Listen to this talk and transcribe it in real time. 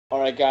All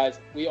right, guys,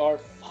 we are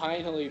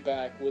finally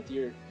back with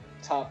your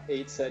top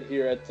 8 set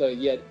here at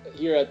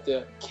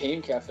the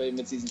Game Cafe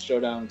Midseason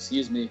Showdown.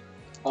 Excuse me.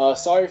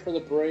 Sorry for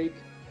the break.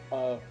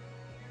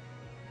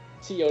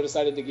 TO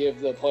decided to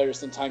give the players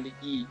some time to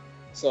eat.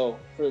 So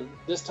for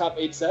this top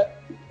 8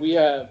 set, we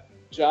have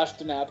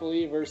Josh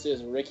Napoli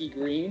versus Ricky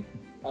Green.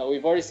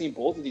 We've already seen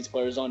both of these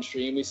players on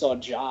stream. We saw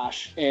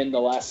Josh in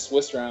the last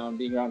Swiss round,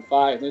 being round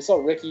 5. And we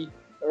saw Ricky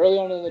early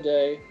on in the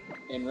day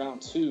in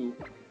round 2.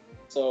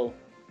 So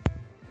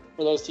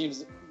for those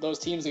teams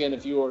again,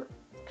 if you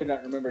could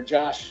not remember,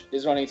 Josh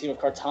is running a team of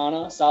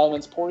Kartana,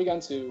 Salamence,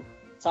 Porygon 2,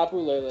 Tapu,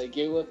 Lele,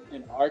 Gigalith,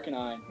 and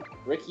Arcanine.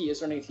 Ricky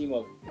is running a team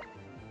of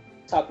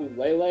Tapu,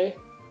 Lele,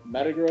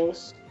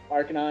 Metagross,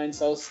 Arcanine,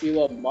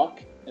 Celesteela,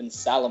 Muck, and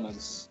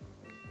Salamence.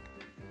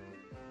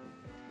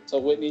 So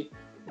Whitney,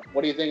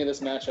 what do you think of this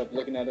matchup,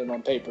 looking at it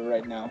on paper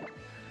right now?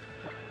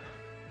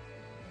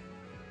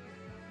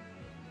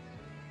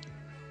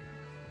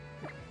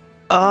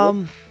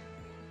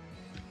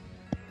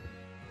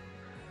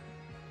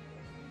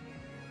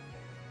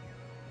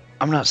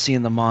 I'm not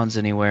seeing the Mons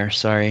anywhere,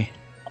 sorry.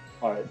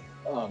 All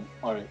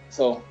right.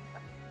 So,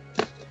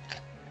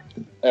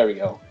 there we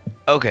go.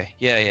 Okay,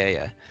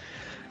 yeah.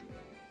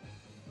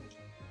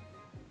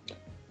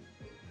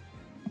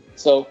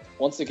 So,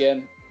 once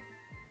again,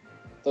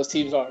 those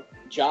teams are...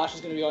 Josh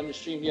is going to be on your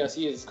stream. Yes,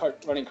 he is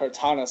running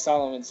Kartana,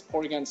 Salamence,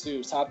 Porygon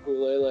 2, Tapu,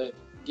 Lele,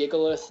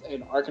 Gigalith,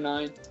 and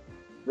Arcanine.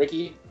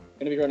 Ricky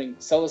going to be running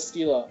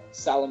Celesteela,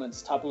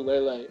 Salamence, Tapu,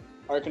 Lele,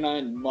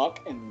 Arcanine,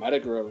 Muck, and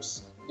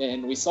Metagross.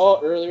 And we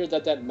saw earlier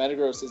that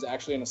Metagross is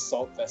actually an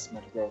Assault Vest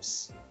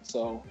Metagross.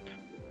 So,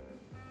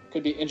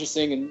 could be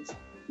interesting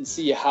and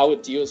see how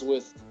it deals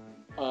with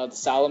the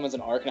Salamence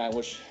and Arcanine,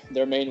 which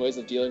their main ways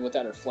of dealing with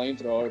that are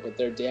Flamethrower, but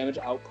their damage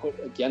output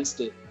against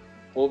it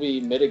will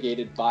be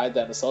mitigated by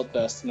that Assault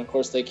Vest. And of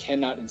course, they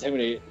cannot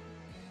intimidate it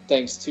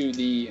thanks to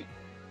the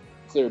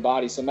Clear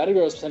Body. So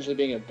Metagross potentially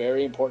being a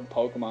very important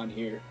Pokemon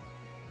here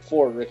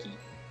for Ricky.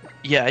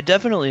 Yeah, I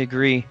definitely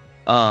agree.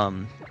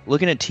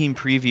 Looking at team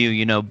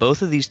preview,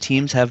 both of these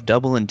teams have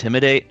double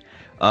Intimidate.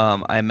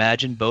 I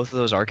imagine both of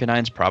those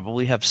Arcanines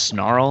probably have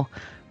Snarl.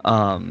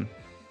 And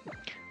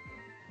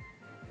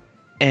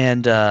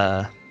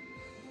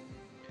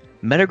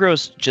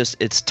Metagross,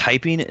 its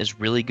typing is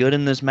really good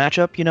in this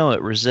matchup.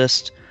 It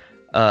resists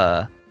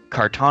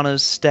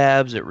Kartana's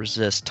stabs, it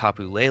resists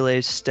Tapu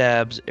Lele's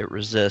stabs, it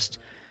resists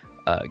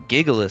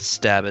Gigalith's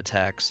stab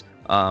attacks.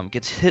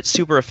 Gets hit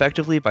super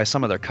effectively by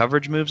some of their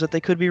coverage moves that they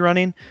could be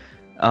running.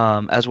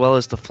 As well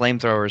as the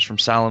flamethrowers from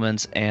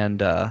Salamence and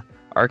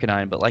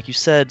Arcanine. But like you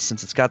said,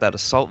 since it's got that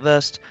Assault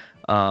Vest,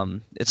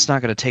 it's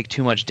not going to take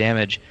too much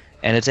damage.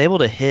 And it's able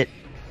to hit...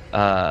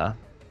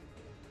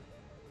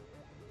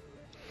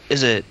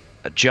 is it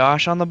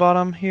Josh on the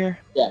bottom here?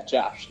 Yeah,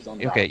 Josh is on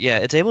the bottom. Okay, yeah,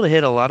 it's able to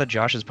hit a lot of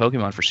Josh's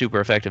Pokemon for super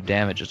effective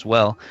damage as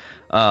well.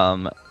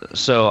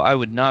 So I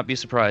would not be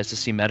surprised to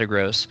see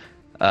Metagross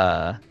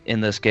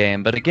in this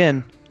game. But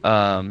again,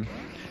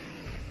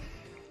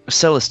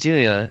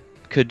 Celesteela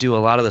could do a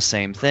lot of the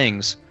same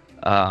things,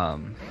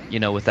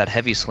 with that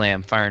Heavy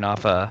Slam firing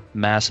off a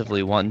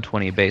massively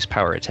 120 base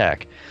power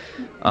attack.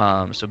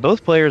 So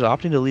both players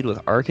opting to lead with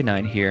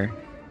Arcanine here,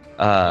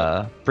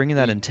 bringing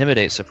that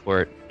Intimidate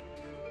support.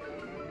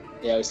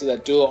 Yeah, we see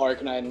that dual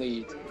Arcanine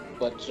lead,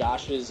 but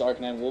Josh's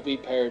Arcanine will be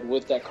paired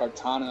with that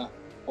Kartana,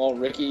 while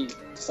Ricky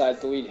decides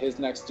to lead his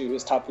next to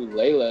his Tapu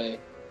Lele.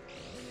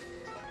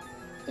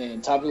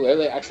 And Tapu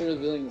Lele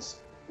actually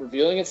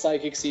revealing its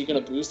Psychic Seed,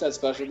 going to boost that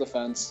special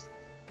defense.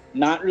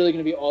 Not really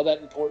going to be all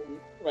that important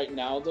right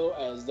now, though,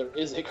 as there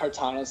is a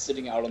Kartana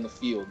sitting out on the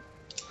field.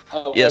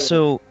 However, yeah,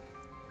 so...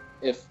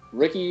 if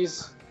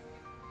Ricky's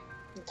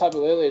Tapu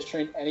Lele is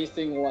trained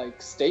anything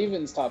like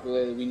Staven's Tapu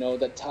Lele, we know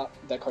that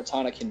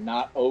Kartana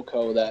cannot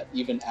OHKO that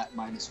even at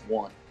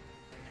 -1.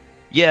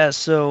 Yeah,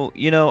 so,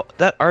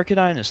 that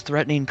Arcanine is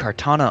threatening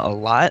Kartana a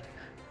lot,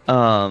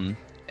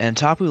 and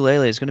Tapu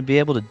Lele is going to be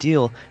able to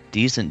deal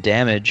decent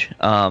damage,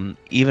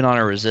 even on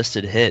a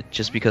resisted hit,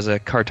 just because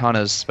of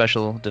Kartana's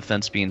special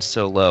defense being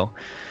so low.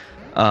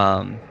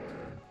 So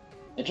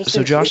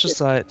Josh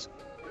decides...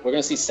 We're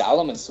going to see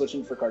Salamence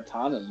switching for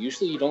Kartana.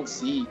 Usually you don't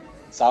see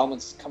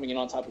Salamence coming in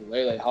on Tapu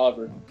Lele,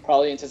 however,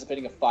 probably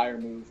anticipating a fire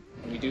move.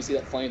 And we do see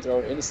that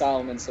Flamethrower in the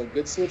Salamence, so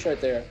good switch right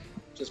there.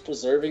 Just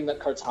preserving that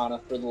Kartana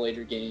for the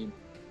later game.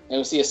 And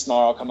we see a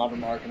Snarl come out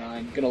from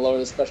Arcanine. Going to lower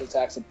the special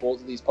attacks of both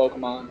of these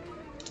Pokemon.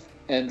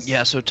 And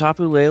yeah, so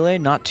Tapu Lele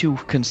not too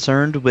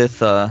concerned with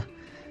the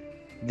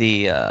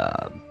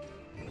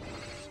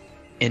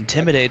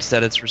Intimidates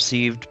that it's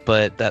received,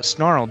 but that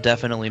Snarl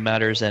definitely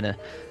matters and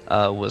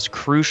was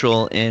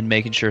crucial in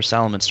making sure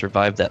Salamence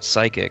survived that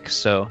Psychic.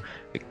 So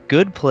a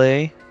good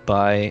play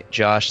by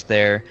Josh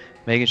there,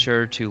 making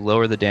sure to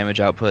lower the damage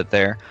output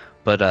there.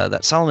 But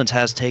that Salamence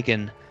has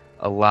taken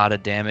a lot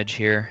of damage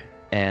here,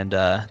 and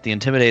the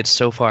Intimidates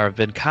so far have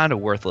been kind of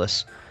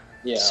worthless.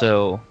 Yeah.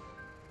 So...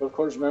 But of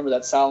course, remember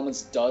that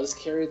Salamence does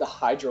carry the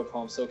Hydro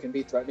Pump, so it can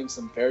be threatening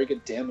some very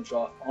good damage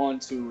off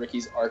onto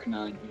Ricky's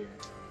Arcanine here.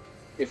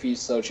 if he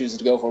so chooses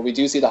to go for it. We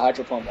do see the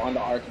Hydro Pump onto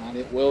Arcanine.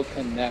 It will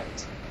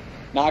connect.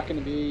 Not going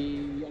to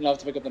be enough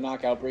to pick up the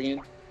knockout,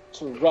 bringing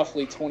to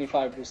roughly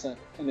 25%.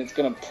 And it's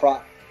going to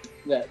prop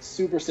that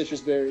Super Citrus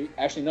Berry.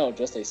 Actually, no,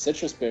 just a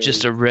Citrus Berry.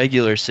 Just a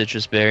regular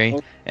Citrus Berry.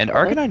 And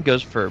Arcanine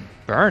goes for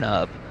Burn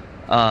Up.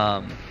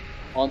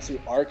 Onto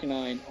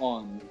Arcanine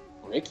on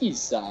Ricky's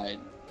side.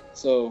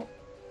 So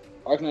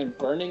Arcanine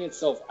burning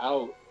itself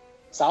out.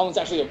 Salamence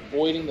actually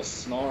avoiding the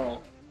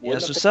Snarl. Yeah,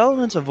 so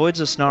Salamence avoids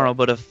the Snarl,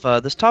 but if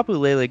this Tapu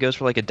Lele goes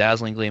for like a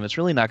Dazzling Gleam, it's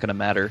really not going to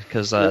matter,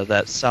 because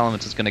that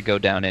Salamence is going to go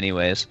down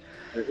anyways.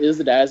 There is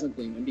the Dazzling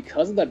Gleam, and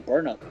because of that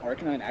burn-up,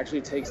 Arcanine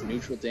actually takes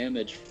neutral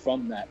damage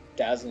from that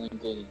Dazzling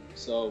Gleam,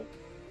 so...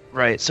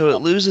 Right, so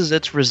it loses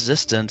its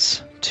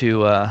resistance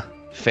to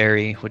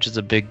Fairy, which is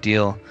a big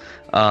deal.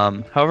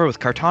 However, with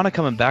Kartana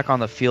coming back on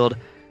the field,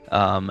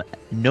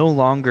 no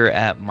longer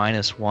at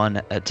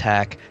 -1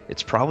 attack,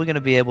 it's probably going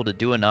to be able to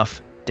do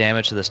enough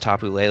damage to this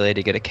Tapu Lele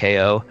to get a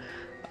KO.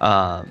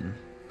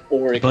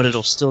 But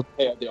it'll still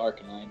KO the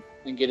Arcanine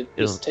and get it.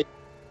 Just take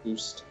a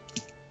boost.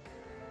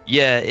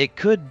 Yeah, it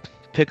could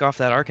pick off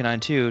that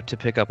Arcanine too to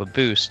pick up a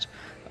boost,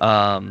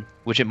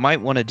 which it might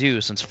want to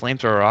do since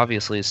Flamethrower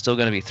obviously is still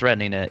going to be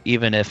threatening it,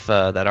 even if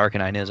that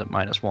Arcanine is at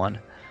 -1.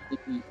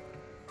 Mm-hmm.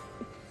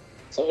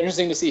 So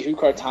interesting to see who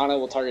Kartana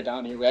will target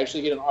down here. We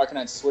actually get an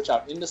Arcanine switch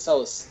out into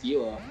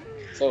Celesteela.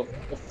 So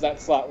if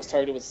that slot was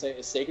targeted with, say,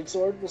 a Sacred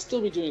Sword, we'll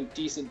still be doing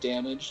decent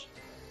damage.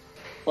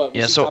 But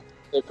we see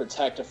they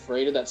protect,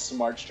 afraid of that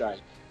Smart Strike.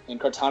 And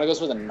Kartana goes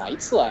for the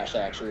Night Slash,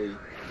 actually.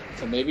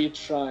 So maybe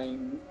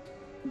trying...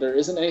 There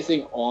isn't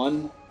anything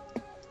on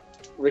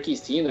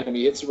Ricky's team that can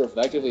be hit super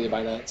effectively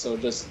by that. So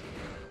just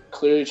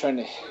clearly trying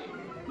to...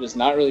 Just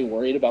not really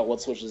worried about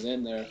what switches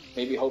in there.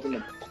 Maybe hoping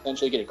to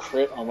potentially get a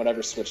crit on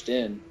whatever switched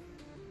in.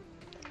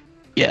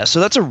 Yeah, so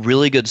that's a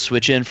really good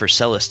switch in for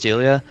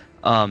Celesteela,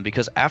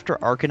 because after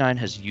Arcanine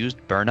has used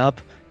Burn Up,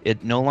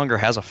 it no longer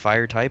has a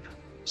Fire type.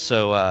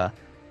 So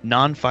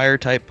non-Fire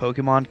type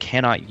Pokemon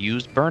cannot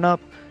use Burn Up,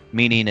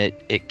 meaning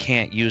it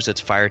can't use its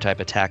Fire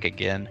type attack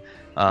again.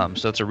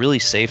 So it's a really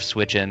safe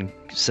switch in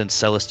since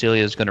Celesteela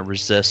is going to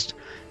resist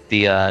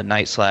the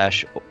Night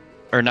Slash,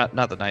 or not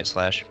the Night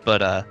Slash,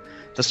 but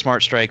the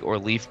Smart Strike or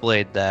Leaf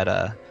Blade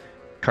that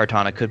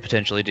Kartana could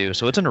potentially do.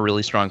 So it's in a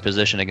really strong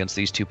position against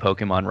these two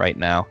Pokemon right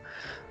now.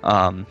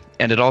 And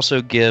it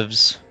also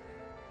gives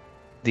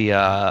the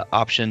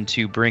option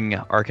to bring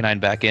Arcanine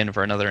back in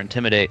for another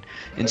Intimidate.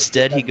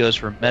 Instead, he goes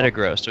for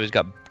Metagross. So he's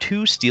got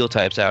two Steel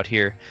types out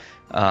here.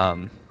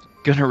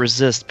 Gonna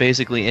resist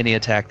basically any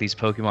attack these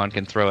Pokemon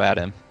can throw at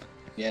him.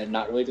 Yeah,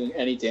 not really doing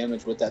any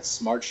damage with that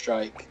Smart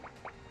Strike.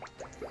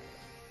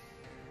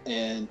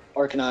 And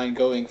Arcanine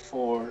going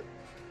for...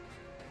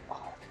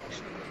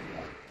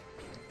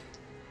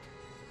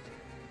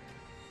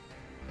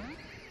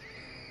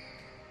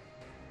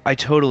 I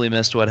totally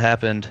missed what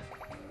happened.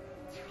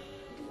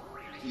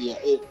 Yeah,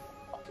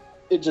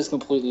 it just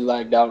completely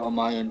lagged out on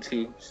my end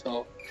too.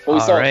 So we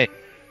saw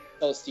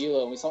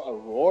Celesteela, and we saw a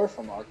roar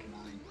from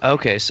Arcanine.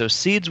 Okay, so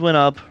Seeds went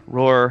up,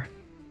 Roar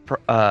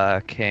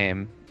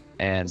came,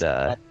 and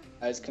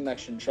has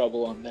connection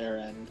trouble on their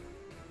end.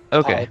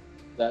 Okay.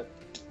 That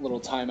little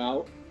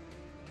timeout.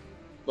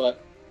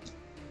 But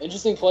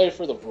interesting play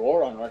for the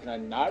Roar on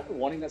Arcanine, not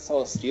wanting that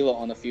Celesteela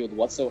on the field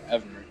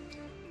whatsoever.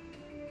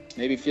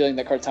 Maybe feeling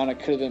that Kartana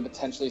could have been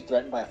potentially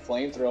threatened by a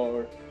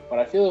Flamethrower, but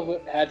I feel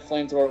if it had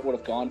Flamethrower, it would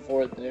have gone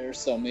for it there,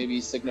 so maybe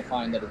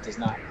signifying that it does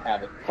not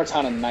have it.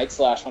 Kartana Night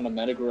Slash on a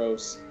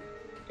Metagross.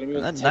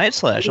 That Night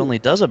Slash only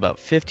does about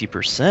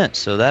 50%,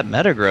 so that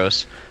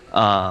Metagross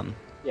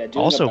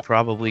also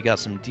probably got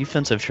some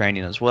defensive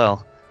training as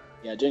well.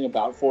 Yeah, doing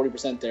about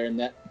 40% there, and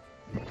that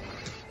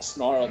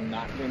Snarl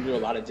not going to do a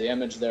lot of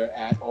damage there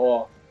at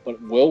all,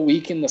 but will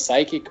weaken the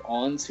Psychic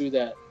onto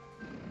that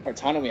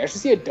Kartana. We actually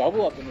see a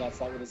double up in that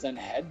slot with a Zen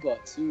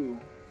Headbutt too,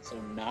 so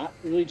not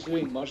really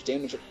doing much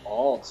damage at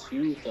all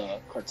to the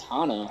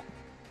Kartana.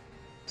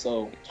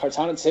 So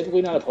Kartana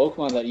typically not a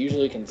Pokemon that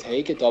usually can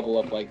take a double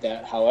up like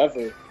that.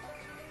 However,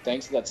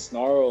 thanks to that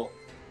Snarl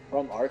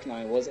from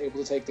Arcanine, was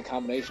able to take the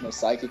combination of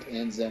Psychic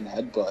and Zen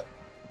Headbutt.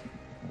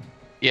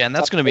 Yeah, and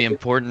that's going to be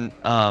important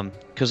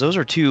because those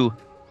are two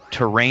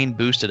terrain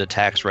boosted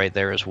attacks right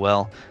there as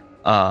well.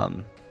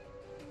 And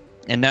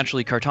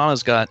naturally,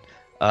 Kartana's got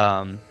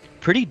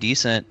pretty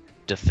decent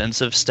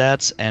defensive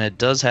stats, and it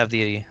does have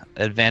the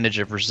advantage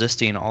of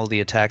resisting all the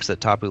attacks that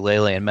Tapu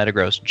Lele and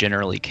Metagross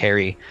generally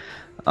carry.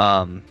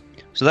 So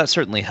that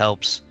certainly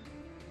helps.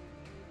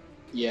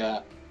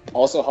 Yeah,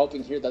 also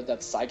helping here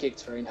that Psychic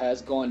terrain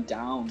has gone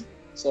down.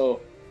 So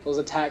those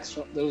attacks,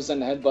 those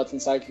Headbutts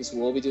and Psychics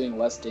will be doing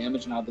less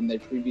damage now than they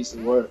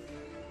previously were.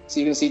 So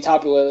you can see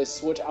Tapu Lele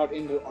switch out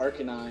into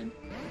Arcanine,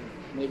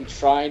 maybe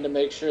trying to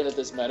make sure that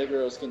this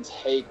Metagross can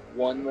take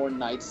one more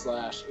Night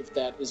Slash if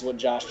that is what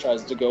Josh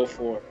tries to go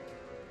for.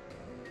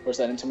 Of course,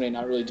 that Intimidate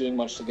not really doing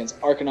much against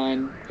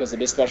Arcanine because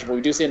it is special, but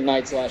we do see a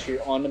Night Slash here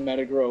on the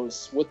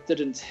Metagross. With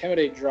the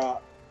Intimidate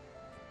drop,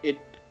 it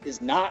is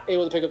not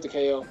able to pick up the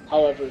KO.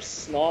 However,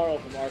 Snarl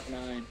from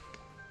Arcanine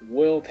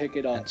will pick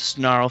it up. And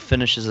Snarl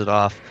finishes it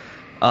off.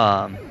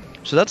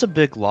 So that's a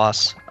big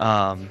loss.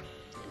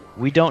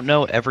 We don't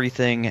know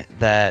everything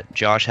that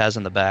Josh has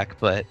in the back,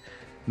 but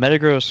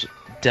Metagross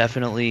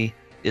definitely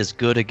is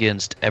good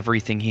against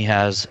everything he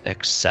has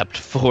except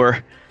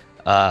for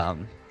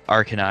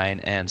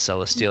Arcanine and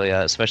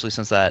Celesteela, especially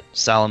since that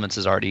Salamence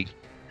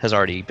has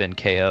already been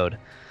KO'd.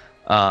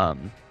 So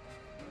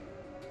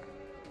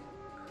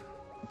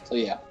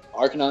yeah,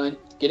 Arcanine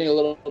getting a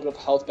little bit of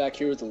health back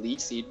here with the Leech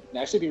Seed can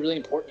actually be really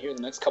important here in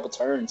the next couple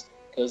turns,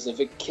 because if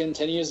it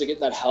continues to get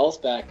that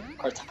health back,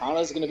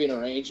 Kartana is going to be in a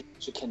range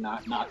which it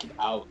cannot knock it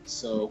out.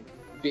 So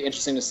it'll be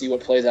interesting to see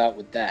what plays out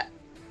with that.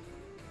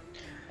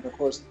 And of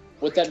course,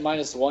 with that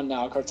 -1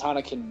 now,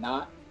 Kartana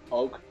cannot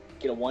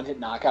get a one-hit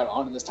knockout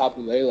onto this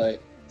Tapu Lele.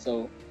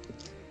 So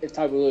if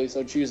Tapu Lele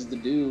so chooses to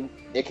do,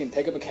 it can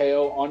pick up a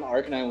KO on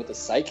Arcanine with a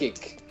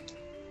Psychic.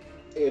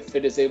 If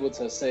it is able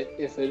to say,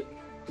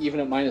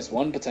 even at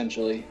 -1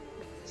 potentially.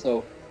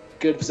 So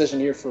good position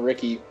here for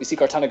Ricky. We see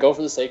Kartana go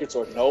for the Sacred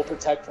Sword. No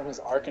protect from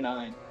his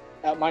Arcanine.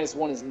 At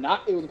 -1 is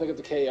not able to pick up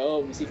the KO.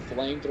 We see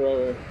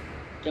Flamethrower.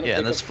 Yeah,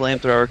 and this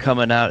Flamethrower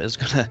coming out is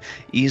going to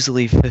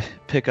easily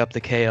pick up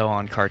the KO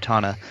on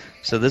Kartana.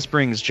 So this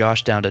brings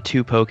Josh down to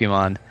 2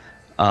 Pokemon.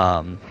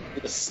 The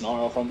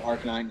Snarl from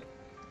Arcanine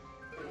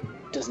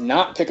does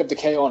not pick up the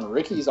KO on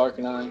Ricky's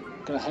Arcanine.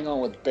 Going to hang on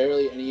with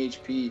barely any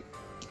HP.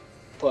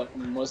 But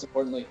most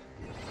importantly,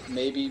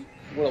 maybe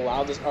would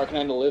allow this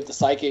Arcanine to live the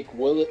Psychic.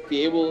 Will it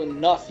be able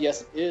enough?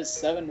 Yes, it is.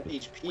 7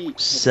 HP.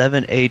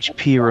 7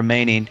 HP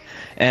remaining.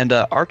 And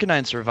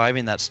Arcanine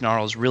surviving that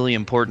Snarl is really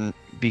important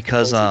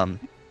because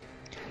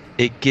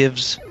it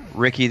gives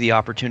Ricky the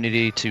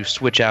opportunity to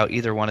switch out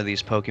either one of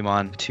these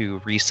Pokemon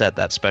to reset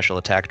that special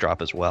attack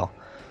drop as well.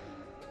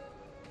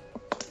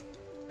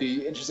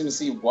 Be interesting to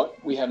see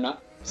what we have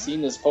not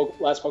seen this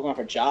last Pokemon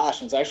for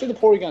Josh. And it's actually the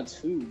Porygon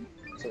 2.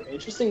 So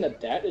interesting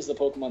that is the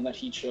Pokemon that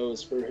he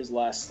chose for his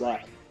last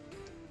slot.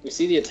 We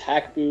see the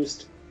attack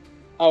boost.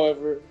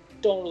 However,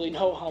 don't really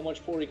know how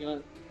much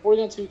Porygon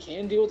 2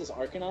 can deal with this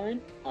Arcanine.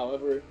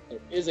 However, there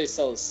is a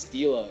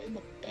Celesteela in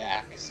the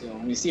back. So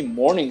we see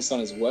Morning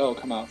Sun as well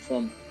come out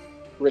from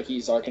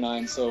Ricky's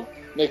Arcanine. So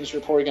making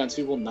sure Porygon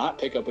 2 will not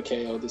pick up a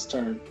KO this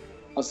turn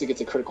unless it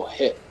gets a critical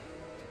hit.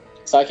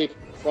 Psychic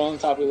from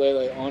Tapu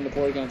Lele on to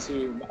Porygon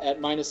 2 at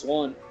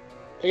 -1.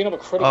 Picking up a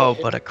critical hit.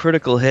 Oh, but a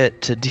critical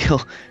hit to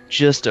deal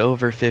just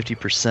over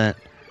 50%.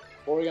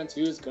 Porygon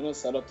 2 is going to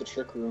set up the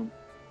Trick Room.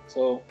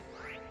 So,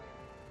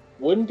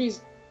 wouldn't be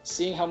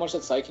seeing how much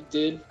that Psychic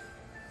did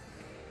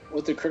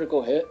with the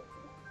critical hit.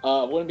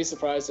 Wouldn't be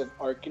surprised if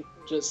Arc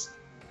just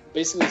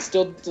basically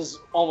still does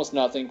almost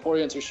nothing.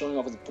 Porygon 2 showing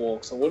off his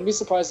bulk. So, wouldn't be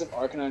surprised if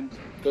Arcanine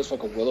goes for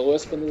like a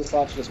Will-O-Wisp into the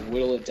slot to just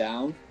whittle it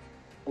down.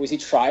 We see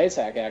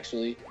Tri-Attack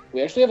actually.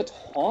 We actually have a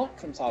Taunt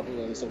from Tapu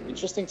Lele. So,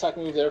 interesting tech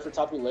move there for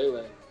Tapu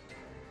Lele.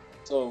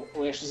 So,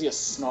 we actually see a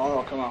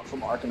Snarl come out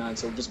from Arcanine.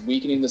 So, just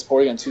weakening this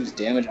Porygon 2's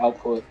damage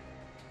output.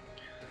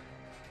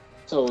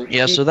 So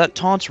that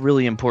Taunt's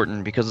really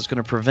important because it's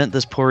going to prevent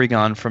this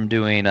Porygon from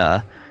doing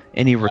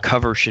any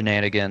recover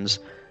shenanigans,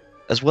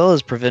 as well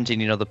as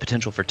preventing, the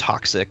potential for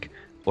Toxic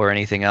or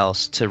anything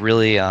else to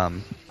really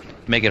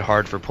make it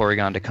hard for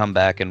Porygon to come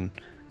back and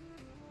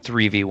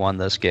 3v1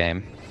 this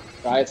game.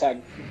 Tri-Attack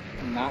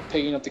not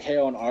picking up the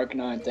KO on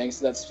Arcanine thanks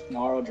to that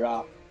Snarl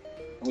drop.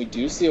 And we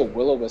do see a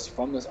Will-O-Wisp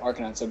from this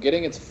Arcanine, so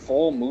getting its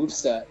full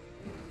moveset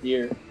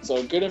here.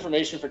 So good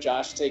information for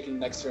Josh taking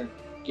next turn.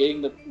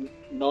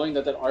 Knowing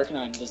that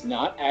Arcanine does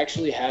not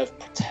actually have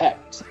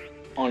Protect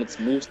on its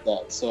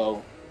moveset,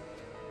 so...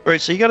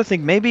 Right, so you gotta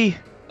think, maybe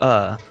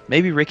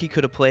Ricky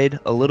could have played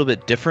a little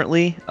bit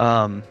differently.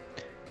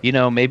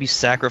 Maybe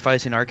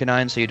sacrificing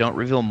Arcanine so you don't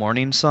reveal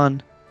Morning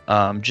Sun,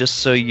 just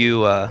so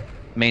you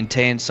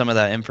maintain some of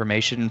that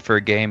information for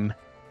Game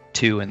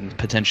 2 and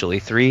potentially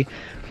 3.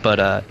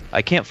 But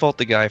I can't fault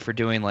the guy for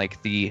doing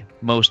the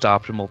most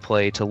optimal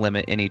play to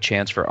limit any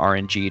chance for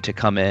RNG to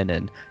come in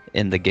and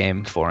in the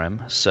game for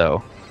him.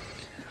 So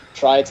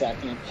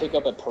Tri-Attack can pick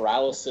up a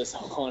Paralysis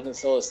on the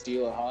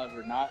Celesteela,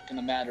 however, not going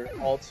to matter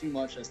all too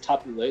much as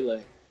Tapu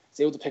Lele is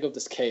able to pick up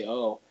this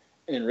KO.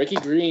 And then Ricky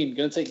Green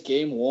going to take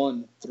game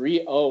 1,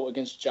 3-0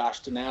 against Josh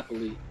to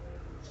Napoli.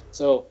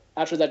 So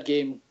after that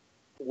game,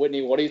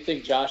 Whitney, what do you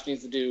think Josh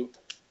needs to do?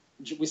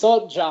 We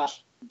saw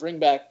Josh bring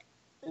back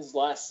his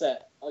last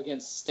set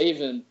against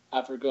Staven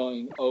after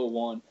going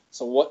 0-1.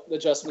 So what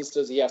adjustments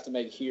does he have to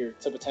make here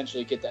to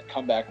potentially get that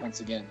comeback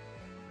once again?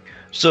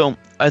 So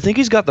I think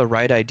he's got the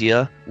right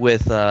idea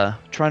with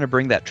trying to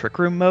bring that Trick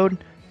Room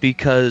mode,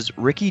 because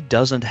Ricky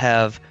doesn't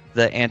have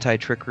the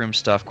anti-Trick Room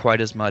stuff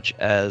quite as much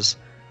as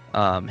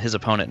his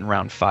opponent in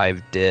round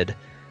 5 did.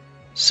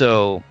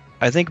 So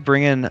I think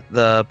bringing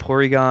the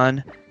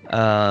Porygon,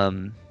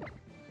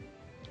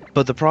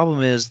 but the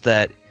problem is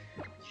that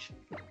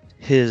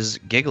his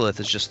Gigalith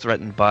is just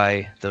threatened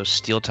by those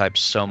Steel types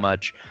so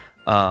much.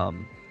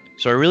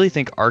 So I really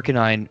think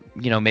Arcanine,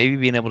 maybe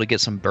being able to get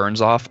some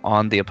burns off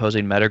on the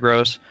opposing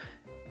Metagross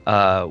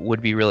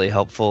would be really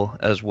helpful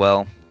as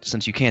well,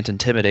 since you can't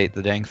intimidate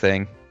the dang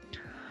thing.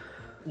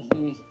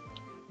 Mm-hmm.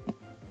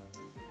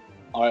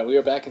 All right, we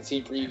are back in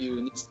team preview,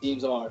 and these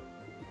teams are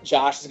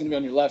Josh is going to be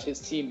on your left. His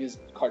team is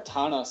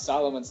Kartana,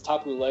 Salamence,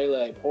 Tapu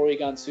Lele,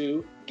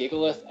 Porygon2,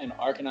 Gigalith, and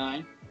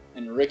Arcanine.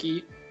 And Ricky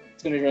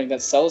is going to be running that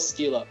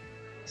Celesteela,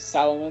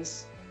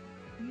 Salamence,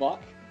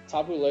 Muck,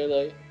 Tapu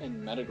Lele,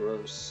 and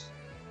Metagross.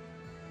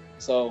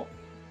 So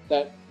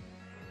that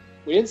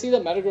we didn't see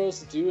that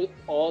Metagross do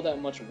all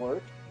that much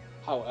work.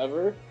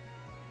 However,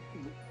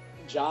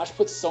 Josh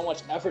put so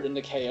much effort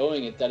into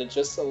KOing it that it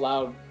just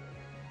allowed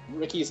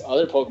Ricky's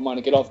other Pokemon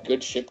to get off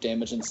good chip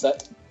damage and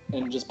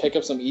just pick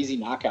up some easy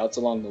knockouts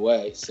along the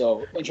way.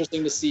 So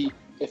interesting to see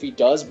if he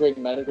does bring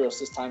Metagross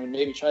this time and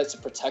maybe tries to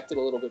protect it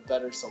a little bit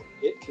better so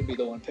it can be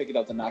the one picking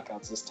up the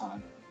knockouts this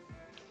time.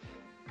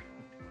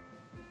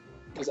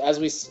 Because as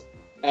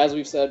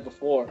we've said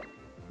before,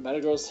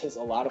 Metagross hits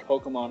a lot of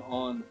Pokemon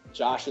on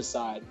Josh's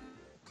side.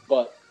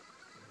 But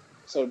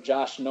so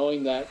Josh,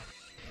 knowing that,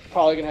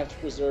 probably going to have to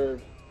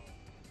preserve,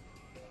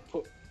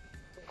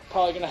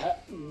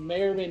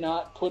 may or may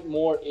not put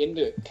more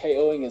into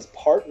KOing his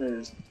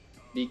partners,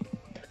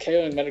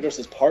 KOing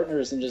Metagross's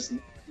partners and just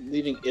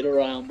leaving it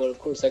around. But of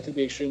course, that could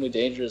be extremely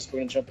dangerous. We're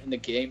going to jump in the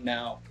game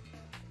now.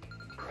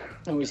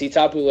 And we see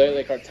Tapu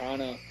Lele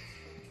Kartana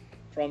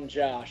from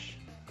Josh.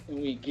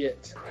 And we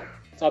get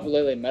Tapu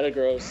Lele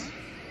Metagross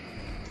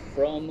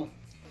from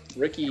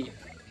Ricky.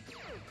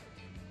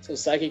 So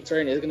Psychic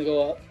Terrain is going to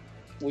go up.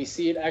 We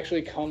see it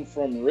actually come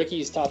from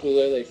Ricky's Tapu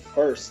Lele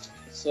first.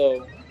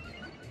 So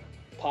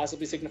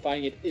possibly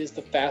signifying it is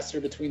the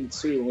faster between the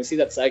two. And we see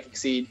that Psychic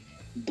Seed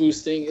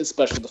boosting its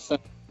special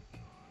defense.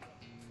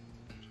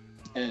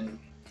 And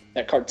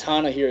that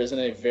Kartana here is in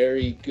a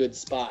very good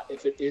spot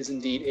if it is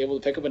indeed able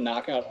to pick up a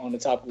knockout on the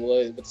Tapu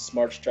Lele with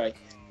Smart Strike.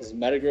 Because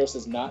Metagross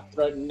is not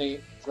threatening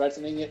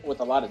it with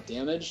a lot of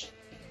damage.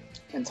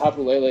 And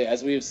Tapu Lele,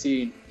 as we have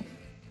seen,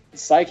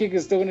 Psychic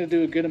is still going to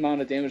do a good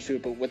amount of damage to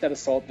it, but with that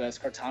Assault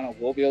Vest, Kartana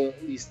will be able to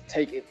at least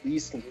take at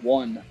least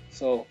one.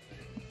 So,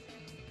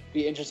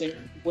 be interesting.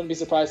 Wouldn't be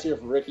surprised here if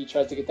Ricky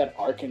tries to get that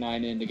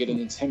Arcanine in to get an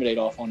Intimidate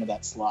off onto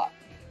that slot.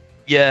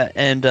 Yeah,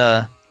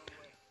 and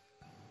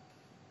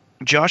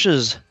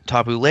Josh's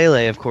Tapu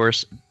Lele, of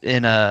course,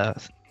 in a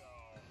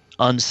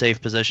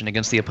unsafe position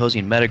against the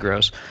opposing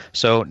Metagross.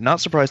 So,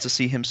 not surprised to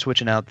see him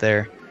switching out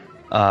there.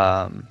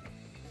 That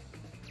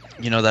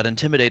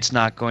Intimidate's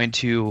not going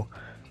to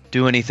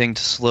do anything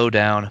to slow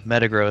down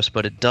Metagross,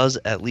 but it does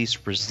at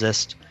least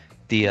resist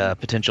the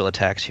potential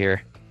attacks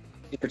here.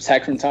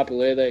 Protect from Tapu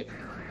Lele.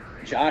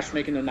 Josh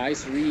making a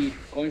nice read,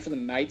 going for the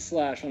Night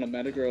Slash on a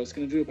Metagross,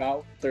 going to do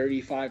about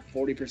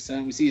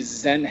 35-40%. We see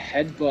Zen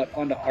Headbutt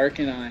onto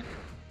Arcanine.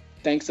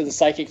 Thanks to the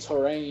Psychic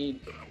Terrain,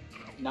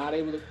 not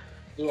able to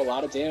do a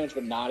lot of damage,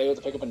 but not able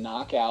to pick up a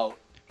knockout.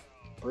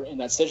 And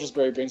that Citrus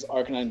Berry brings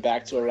Arcanine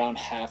back to around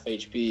half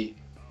HP.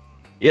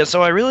 Yeah,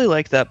 so I really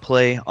like that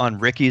play on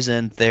Ricky's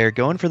end there,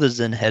 going for the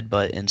Zen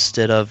Headbutt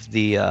instead of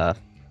the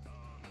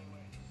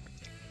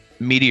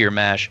Meteor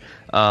Mash,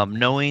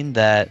 knowing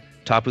that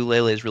Tapu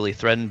Lele is really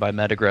threatened by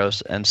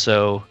Metagross, and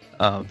so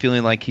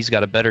feeling like he's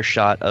got a better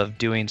shot of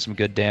doing some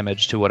good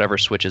damage to whatever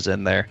switches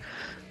in there.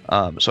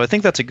 So I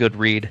think that's a good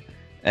read,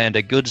 and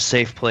a good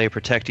safe play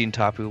protecting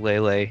Tapu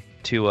Lele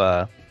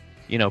to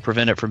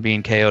prevent it from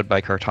being KO'd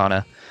by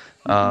Kartana.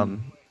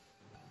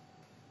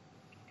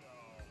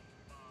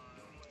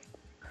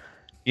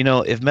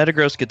 If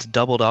Metagross gets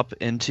doubled up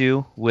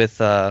into with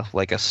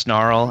like a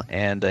Snarl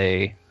and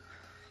a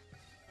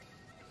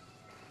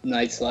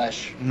Night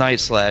Slash,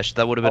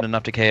 that would have been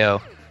enough to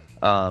KO.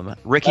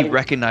 Ricky,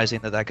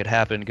 recognizing that could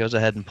happen, goes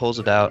ahead and pulls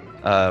it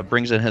out,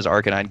 brings in his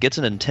Arcanine, gets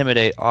an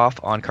Intimidate off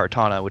on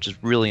Kartana, which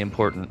is really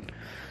important.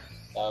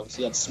 We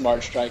see that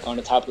Smart Strike on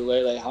the Tapu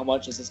Lele. How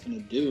much is this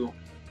going to do?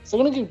 It's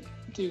going to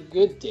do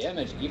good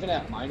damage, even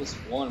at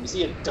 -1. We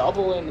see a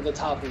double into the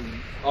Tapu.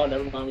 Oh,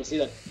 never mind. We see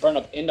that burn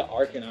up into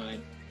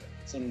Arcanine.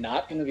 So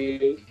not going to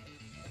be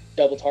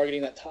double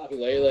targeting that Tapu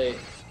Lele.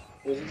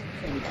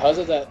 And because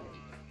of the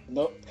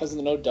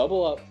no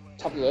double up,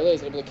 Tapu Lele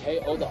is able to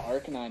KO the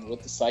Arcanine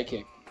with the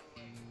Psychic.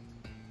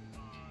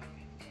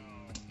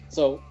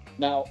 So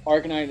now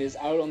Arcanine is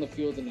out on the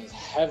field and is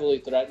heavily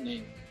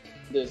threatening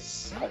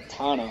this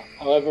Kartana.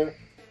 However,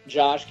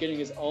 Josh getting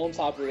his own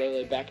Tapu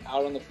Lele back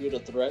out on the field to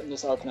threaten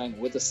this Arcanine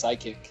with a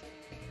Psychic.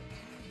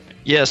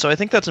 Yeah, so I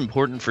think that's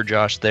important for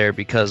Josh there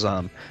because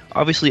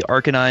obviously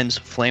Arcanine's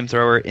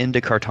Flamethrower into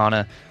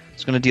Kartana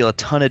is going to deal a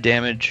ton of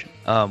damage.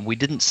 We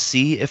didn't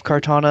see if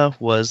Kartana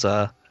was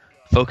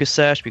Focus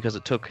Sash because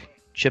it took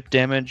chip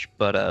damage,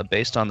 but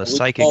based on the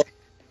Psychic...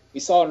 We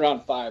saw in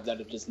round 5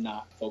 that it does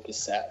not Focus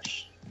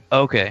Sash.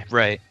 Okay,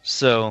 right.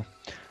 So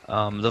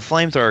the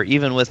Flamethrower,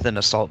 even with an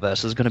Assault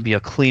Vest, is going to be a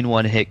clean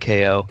one-hit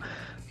KO,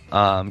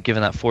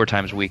 given that 4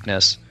 times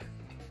weakness.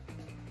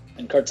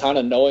 And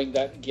Kartana, knowing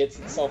that, gets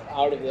itself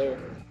out of there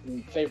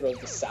in favor of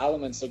the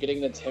Salamence, so getting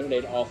the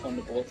Intimidate off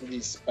onto both of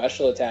these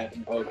special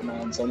attacking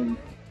Pokemon, so I'm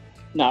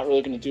not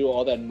really going to do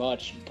all that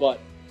much, but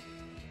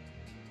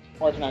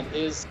Arcanine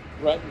is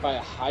threatened by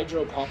a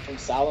Hydro Pump from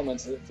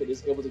Salamence if it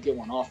is able to get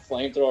one off.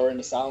 Flamethrower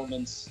into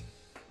Salamence.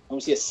 And we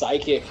see a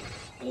Psychic,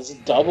 and this is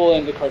double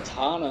into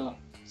Kartana.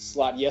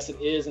 slot. Yes, it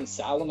is, and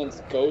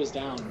Salamence goes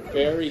down.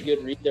 Very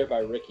good read there by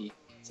Ricky.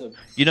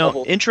 You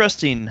know,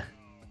 interesting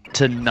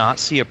to not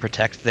see a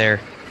protect there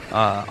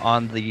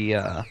on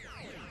the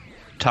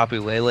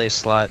Tapu Lele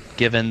slot,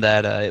 given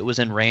that it was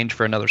in range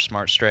for another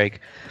Smart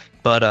Strike.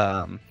 But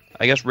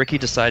I guess Ricky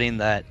deciding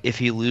that if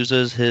he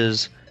loses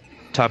his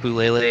Tapu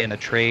Lele in a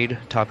trade,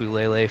 Tapu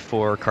Lele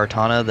for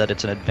Kartana, that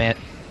it's an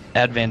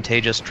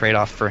advantageous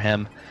trade-off for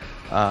him,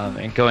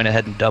 and going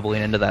ahead and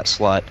doubling into that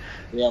slot.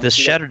 Yeah, this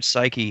Shattered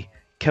Psyche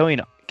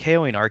KOing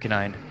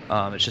Arcanine,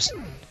 it's just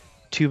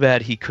too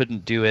bad he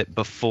couldn't do it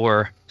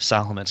before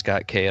Salamence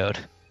got KO'd.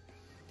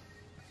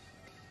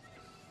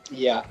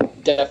 Yeah,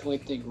 definitely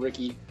think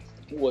Ricky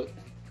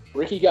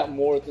got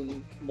more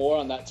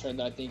on that turn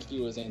than I think he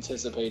was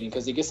anticipating,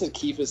 because he gets to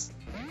keep his.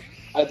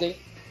 I think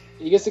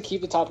he gets to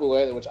keep the Tapu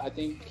Lele, which I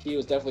think he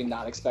was definitely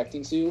not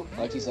expecting to.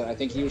 Like he said, I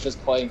think he was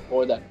just playing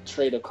for that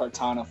trade of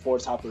Kartana for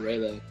Tapu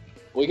Lele.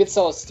 We get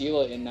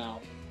Celesteela in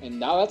now, and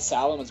now that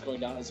Salamence going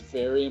down is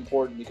very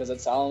important, because that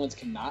Salamence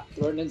cannot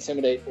threaten,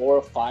 intimidate, or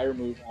a fire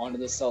move onto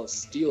the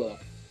Celesteela,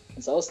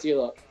 and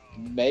Celesteela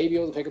may be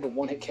able to pick up a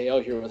one-hit KO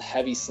here with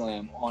Heavy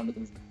Slam onto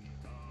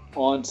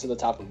the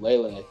Tapu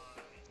Lele.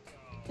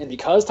 And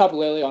because Tapu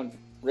Lele on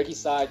Ricky's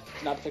side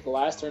cannot pick the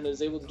last turn, it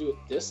is able to do it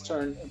this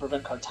turn and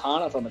prevent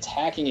Kartana from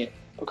attacking it.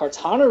 But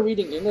Kartana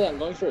reading into that and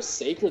going for a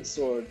Sacred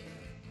Sword,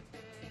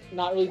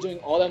 not really doing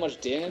all that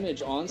much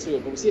damage onto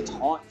it, but we see a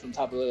taunt from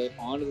Tapu Lele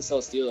onto the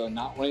Celesteela,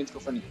 not wanting to go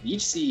for any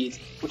Leech Seeds,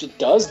 which it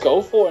does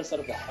go for instead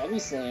of the Heavy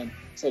Slam.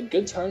 So a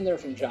good turn there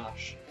from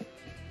Josh.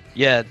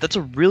 Yeah, that's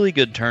a really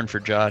good turn for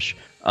Josh.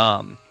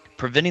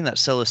 Preventing that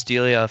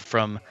Celesteela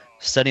from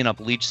setting up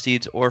Leech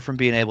Seeds or from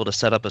being able to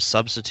set up a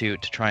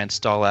substitute to try and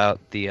stall out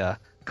the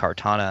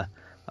Kartana.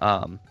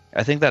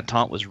 I think that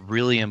taunt was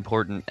really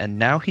important, and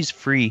now he's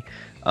free.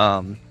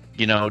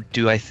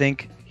 Do I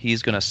think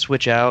he's going to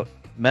switch out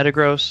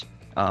Metagross?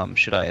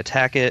 Should I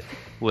attack it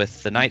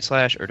with the Night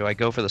Slash, or do I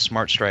go for the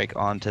Smart Strike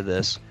onto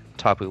this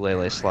Tapu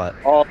Lele slot?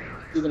 Oh,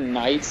 do the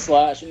Night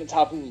Slash and the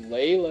Tapu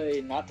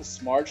Lele, not the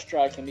Smart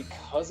Strike, and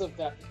because of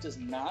that, it does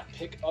not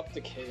pick up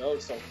the KO.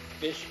 So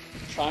Fish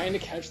trying to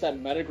catch that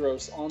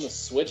Metagross on the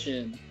switch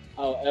in.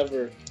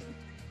 However,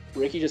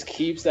 Ricky just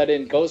keeps that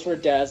in, goes for a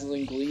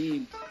Dazzling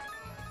Gleam,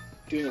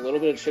 doing a little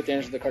bit of chip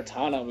damage to the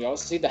Kartana. We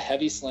also see the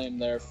Heavy Slam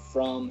there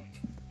from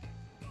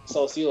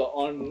Celesteela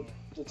on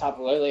the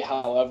Tapu Lele.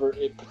 However,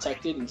 it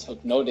protected and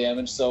took no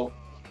damage. So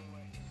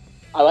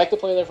I like the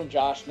play there from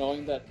Josh,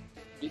 knowing that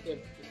if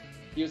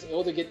he was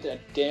able to get that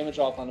damage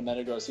off on the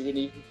Metagross, he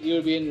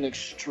would be in an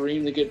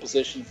extremely good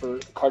position for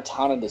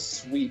Kartana to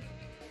sweep.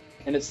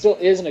 And it still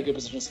is in a good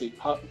position to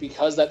sweep,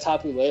 because that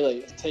Tapu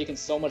Lele has taken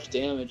so much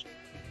damage.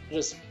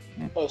 Just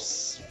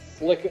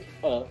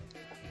a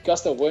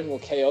gust of wind will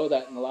KO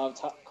that and allow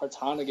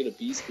Kartana to get a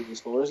Beast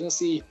Boost. But we're just going to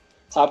see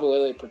Tapu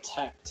Lele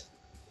protect.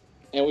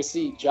 And we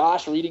see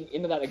Josh reading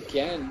into that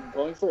again,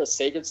 going for a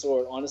Sacred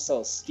Sword on a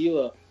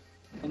Celesteela,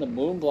 and the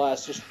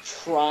Moonblast just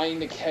trying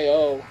to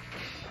KO.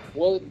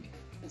 Well,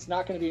 it's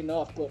not going to be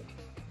enough, but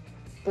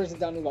brings it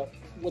down to about,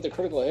 with a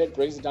critical hit,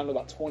 brings it down to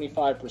about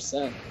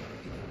 25%. And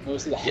we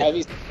see the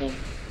Heavy Slam.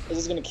 Is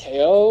this going to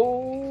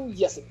KO?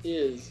 Yes, it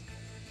is.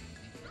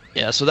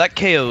 Yeah, so that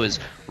KO is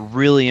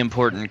really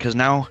important, because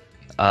now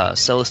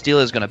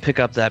Celesteela is going to pick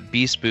up that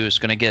Beast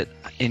Boost, going to get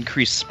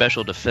increased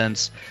special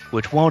defense,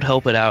 which won't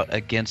help it out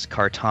against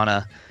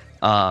Kartana.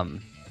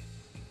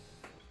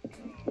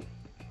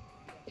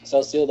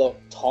 Celesteela, though,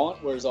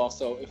 taunt, whereas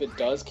also, if it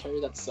does carry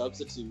that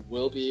substitute,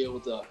 we'll be able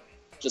to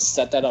just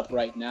set that up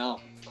right now.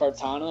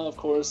 Kartana, of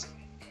course,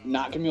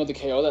 not going to be able to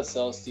KO that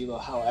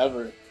Celesteela.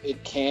 However,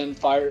 it can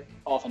fire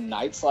off a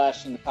Night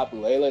Slash in the Tapu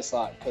Lele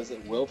slot, because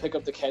it will pick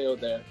up the KO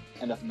there.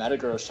 And if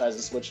Metagross tries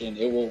to switch in,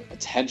 it will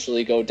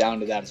potentially go down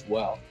to that as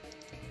well.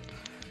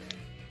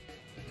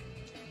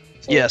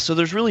 So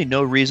there's really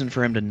no reason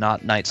for him to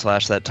not Night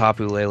Slash that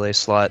Tapu Lele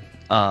slot.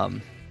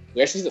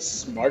 We actually see the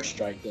Smart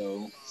Strike,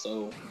 though.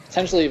 So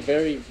potentially a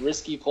very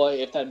risky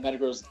play if that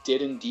Metagross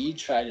did indeed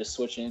try to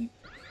switch in.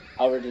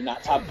 However, did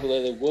not. Tapu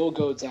Lele will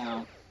go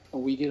down,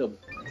 and we get a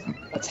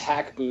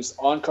attack boost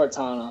on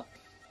Kartana.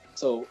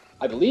 So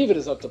I believe it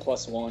is up to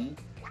 +1.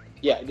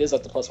 Yeah, it is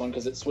up to +1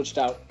 because it switched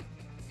out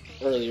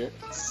earlier.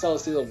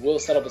 Celesteela will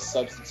set up a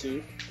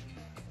substitute.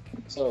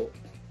 So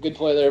good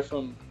play there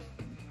from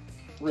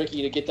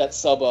Ricky to get that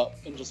sub up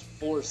and just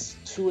force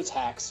 2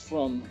 attacks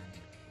from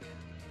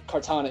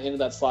Kartana into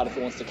that slot if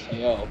it wants to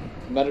KO.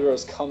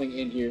 Metagross coming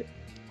in here,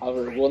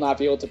 however, will not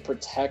be able to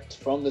protect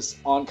from this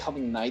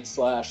oncoming Night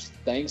Slash,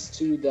 thanks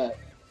to that,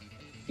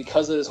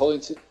 because it is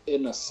holding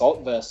an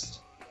Assault Vest.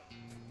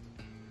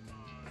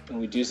 And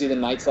we do see the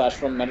Night Slash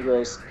from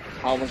Metagross.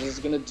 How much is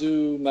it going to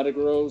do?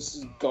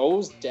 Metagross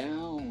goes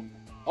down.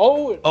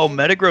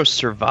 Metagross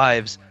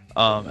survives,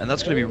 and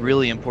that's going to be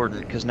really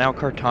important, because now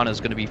Kartana is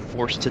going to be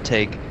forced to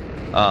take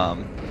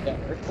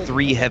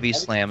 3 heavy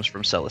slams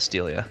from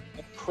Celesteela.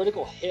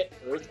 Critical hit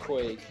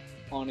Earthquake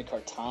on a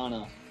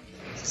Kartana.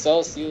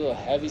 Celesteela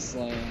Heavy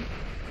Slam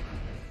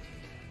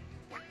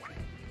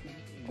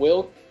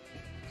will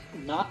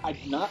I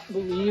do not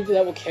believe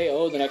that will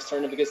KO the next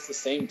turn if it gets the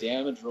same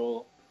damage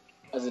roll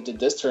as it did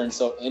this turn.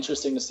 So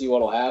interesting to see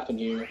what will happen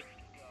here.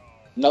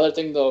 Another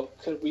thing though,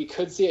 we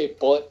could see a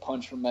bullet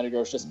punch from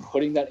Metagross, just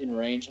putting that in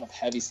range of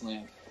Heavy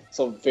Slam.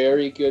 So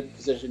very good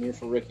position here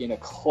for Ricky and a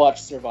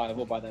clutch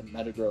survival by that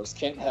Metagross.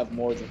 Can't have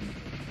more than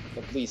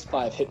at least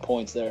 5 hit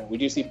points there. We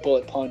do see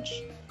bullet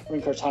punch,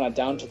 bring Kartana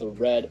down to the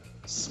red.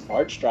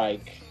 Smart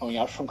Strike coming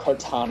out from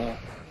Kartana.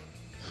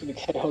 Gonna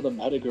KO the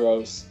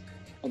Metagross.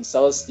 And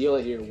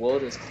Celesteela here will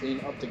just clean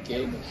up the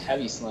game with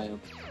Heavy Slam.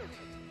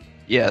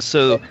 Yeah,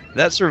 so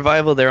that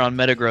survival there on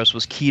Metagross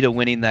was key to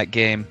winning that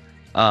game.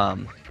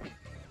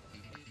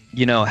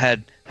 You know,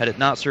 had it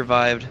not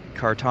survived,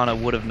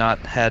 Kartana would have not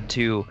had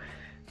to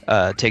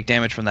take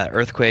damage from that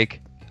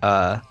Earthquake,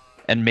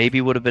 and maybe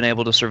would have been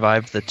able to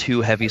survive the 2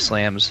 Heavy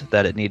Slams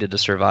that it needed to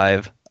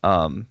survive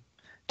to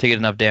get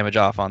enough damage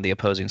off on the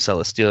opposing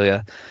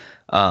Celesteela.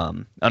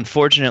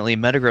 Unfortunately,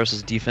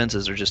 Metagross's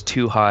defenses are just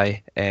too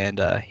high,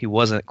 and he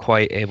wasn't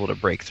quite able to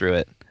break through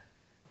it.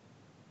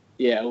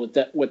 Yeah, with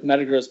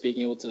Metagross being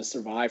able to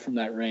survive from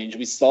that range,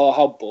 we saw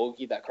how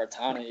bulky that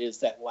Kartana is.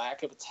 That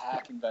lack of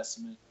attack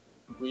investment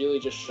really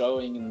just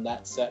showing in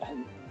that set,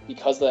 and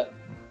because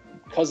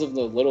of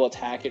the little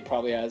attack it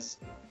probably has,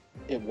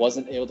 it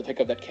wasn't able to pick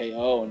up that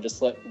KO and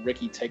just let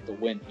Ricky take the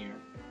win here.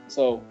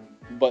 So,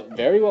 but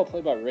very well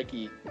played by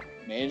Ricky.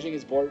 Managing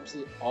his board,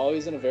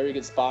 always in a very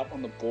good spot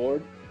on the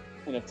board,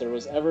 and if there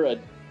was ever a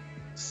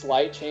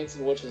slight chance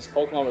in which his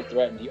Pokemon were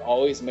threatened, he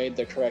always made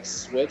the correct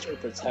switch or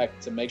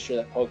protect to make sure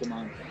that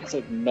Pokemon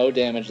took no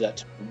damage that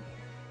turn.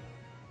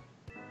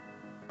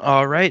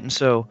 All right, and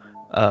so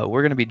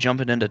we're going to be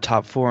jumping into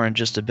top 4 in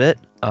just a bit.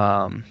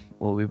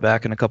 We'll be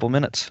back in a couple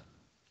minutes.